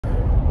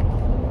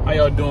How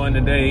y'all doing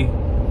today?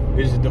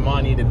 This is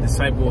Damani, the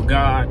disciple of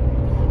God.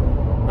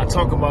 I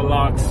talk about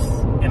locks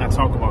and I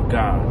talk about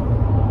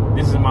God.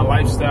 This is my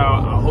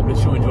lifestyle. I hope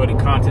that you enjoy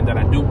the content that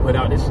I do put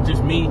out. This is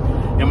just me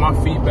and my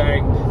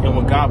feedback and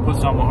what God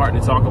puts on my heart to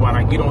talk about.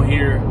 I get on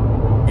here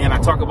and I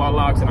talk about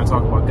locks and I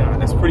talk about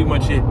God. That's pretty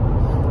much it.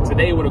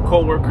 Today with a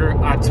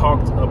coworker, I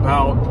talked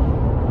about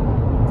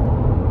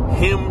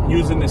him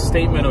using the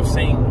statement of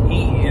saying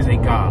he is a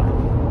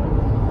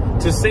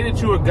God. To say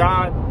that you're a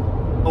God,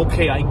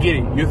 okay, I get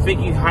it. You're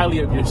thinking highly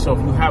of yourself.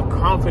 You have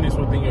confidence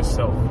within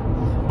yourself.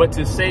 But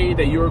to say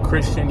that you're a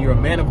Christian, you're a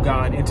man of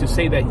God, and to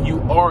say that you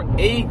are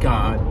a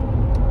God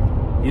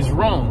is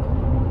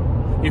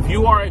wrong. If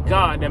you are a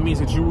God, that means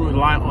that you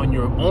rely on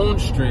your own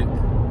strength.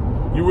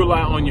 You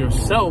rely on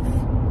yourself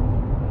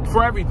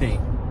for everything.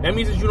 That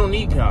means that you don't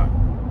need God.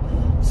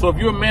 So if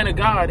you're a man of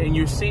God and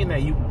you're saying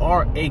that you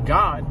are a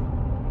God,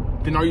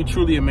 then are you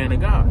truly a man of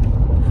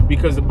God?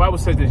 Because the Bible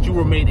says that you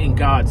were made in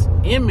God's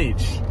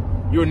image.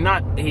 You're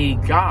not a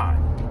God.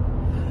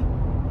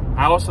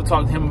 I also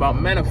talked to him about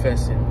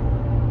manifesting.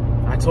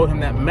 I told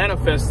him that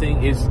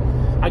manifesting is,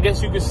 I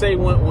guess you could say,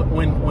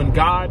 when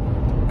God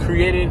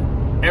created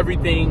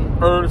everything,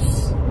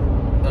 earth,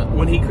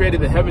 when he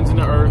created the heavens and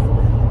the earth,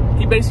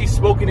 he basically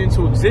spoke it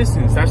into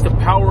existence. That's the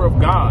power of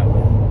God.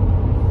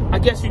 I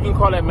guess you can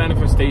call that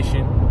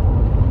manifestation,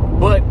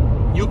 but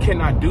you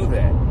cannot do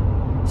that.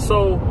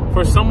 So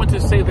for someone to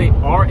say they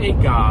are a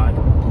God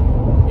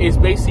is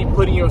basically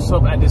putting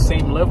yourself at the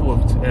same level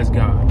as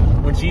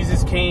God. When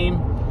Jesus came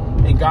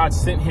and God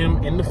sent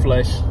him in the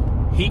flesh,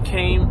 he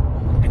came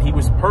and he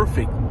was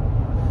perfect.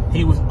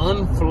 He was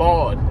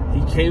unflawed.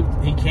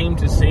 He came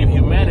to save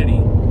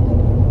humanity.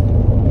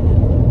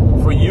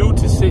 For you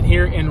to sit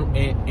here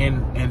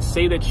and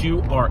say that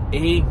you are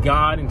a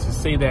God, and to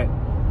say that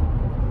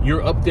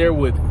you're up there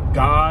with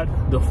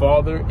God the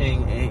Father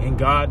and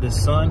God the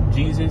Son,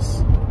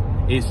 Jesus,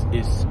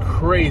 is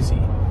crazy.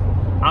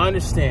 I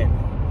understand.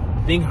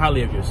 Think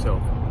highly of yourself.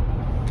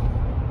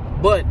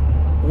 But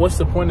what's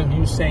the point of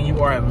you saying you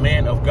are a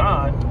man of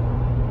God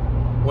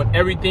when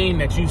everything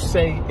that you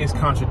say is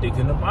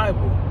contradicting the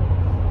Bible?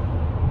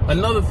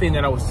 Another thing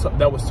that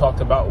was talked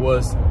about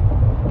was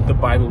the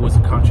Bible was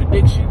a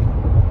contradiction.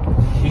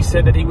 He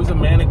said that he was a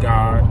man of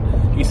God.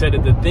 He said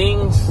that the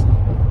things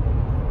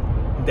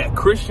that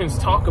Christians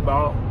talk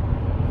about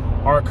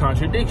are a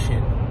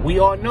contradiction. We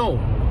all know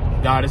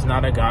God is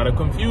not a God of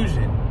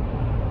confusion.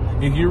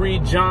 If you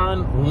read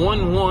John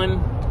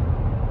 1:1,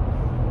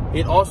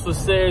 it also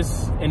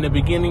says in the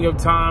beginning of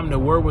time, the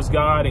word was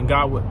God and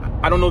God was,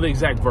 I don't know the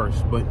exact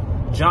verse, but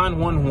John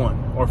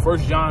 1:1 or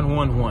 1 John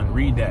 1:1,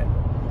 read that.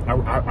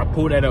 I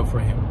pulled that up for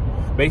him.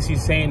 Basically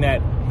saying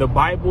that the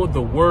Bible,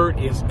 the word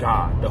is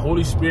God. The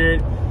Holy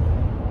Spirit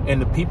and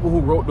the people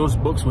who wrote those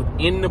books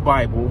within the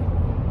Bible,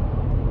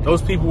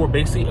 those people were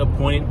basically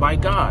appointed by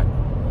God,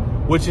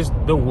 which is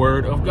the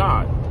word of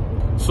God.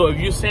 So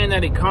if you're saying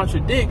that it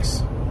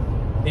contradicts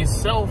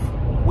itself,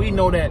 we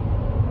know that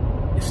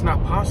it's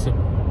not possible.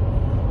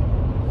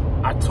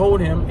 I told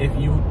him if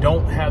you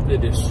don't have the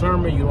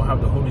discernment, you don't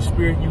have the Holy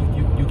Spirit,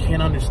 you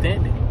can't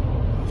understand it.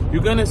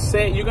 You're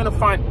gonna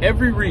find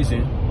every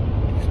reason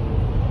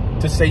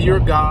to say you're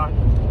God,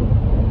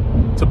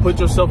 to put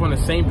yourself on the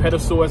same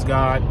pedestal as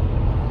God.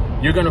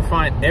 You're gonna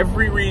find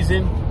every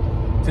reason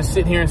to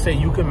sit here and say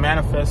you can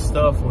manifest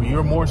stuff, or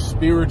you're more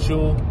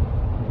spiritual,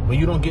 but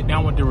you don't get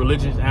down with the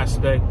religious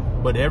aspect.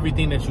 But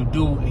everything that you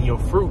do and your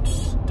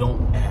fruits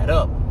don't add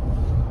up.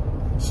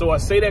 So I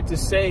say that to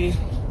say,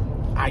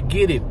 I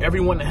get it.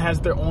 Everyone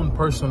has their own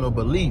personal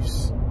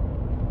beliefs,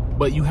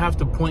 but you have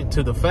to point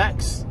to the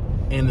facts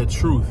and the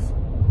truth.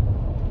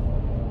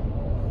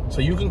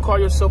 So you can call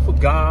yourself a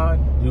God,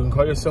 you can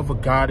call yourself a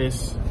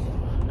goddess,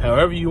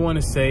 however you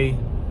want to say,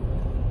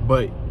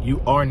 but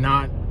you are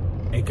not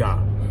a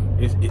God.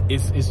 It's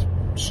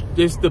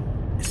the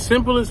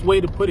simplest way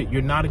to put it.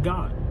 You're not a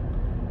God.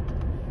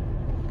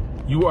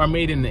 You are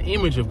made in the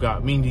image of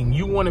God, meaning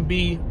you want to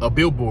be a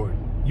billboard.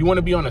 You want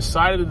to be on the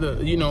side of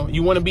the,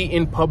 you want to be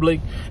in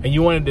public and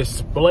you want to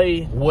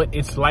display what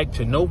it's like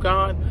to know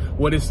God,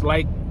 what it's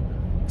like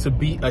to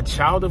be a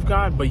child of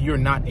God, but you're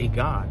not a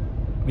God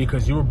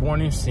because you were born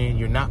in sin.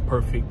 You're not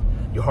perfect.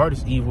 Your heart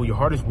is evil. Your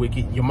heart is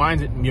wicked. Your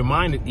mind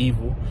is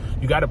evil.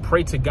 You got to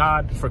pray to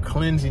God for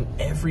cleansing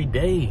every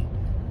day.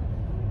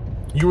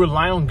 You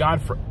rely on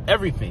God for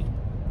everything.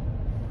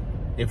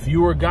 If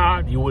you were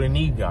God, you wouldn't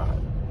need God.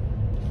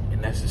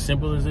 And that's as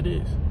simple as it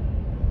is.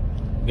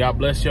 God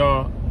bless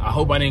y'all. I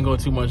hope I didn't go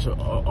too much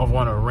off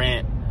on a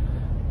rant.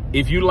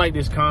 If you like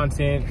this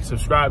content,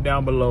 subscribe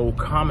down below,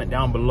 comment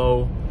down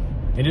below,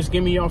 and just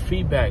give me your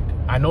feedback.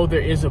 I know there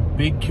is a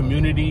big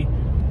community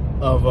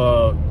of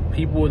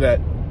people that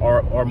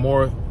are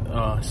more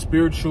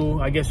spiritual,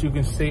 I guess you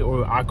can say,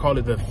 or I call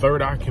it the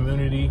third eye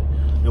community,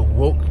 the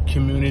woke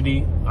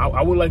community.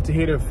 I would like to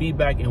hear their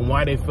feedback and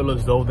why they feel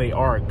as though they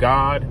are a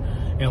God,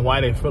 and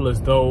why they feel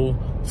as though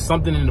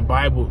something in the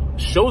Bible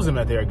shows them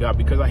that they're God,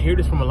 because I hear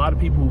this from a lot of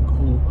people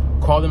who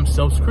call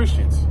themselves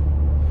Christians.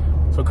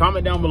 So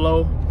comment down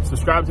below,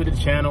 subscribe to the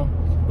channel.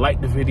 like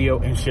the video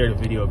and share the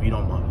video if you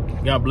don't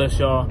mind. God bless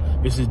y'all.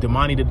 This is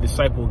Damani, the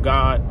disciple of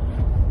God,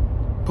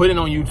 putting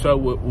on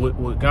YouTube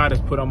what God has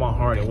put on my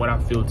heart and what I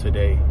feel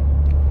today.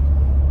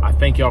 I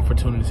thank y'all for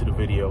tuning into the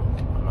video.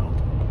 I'm out.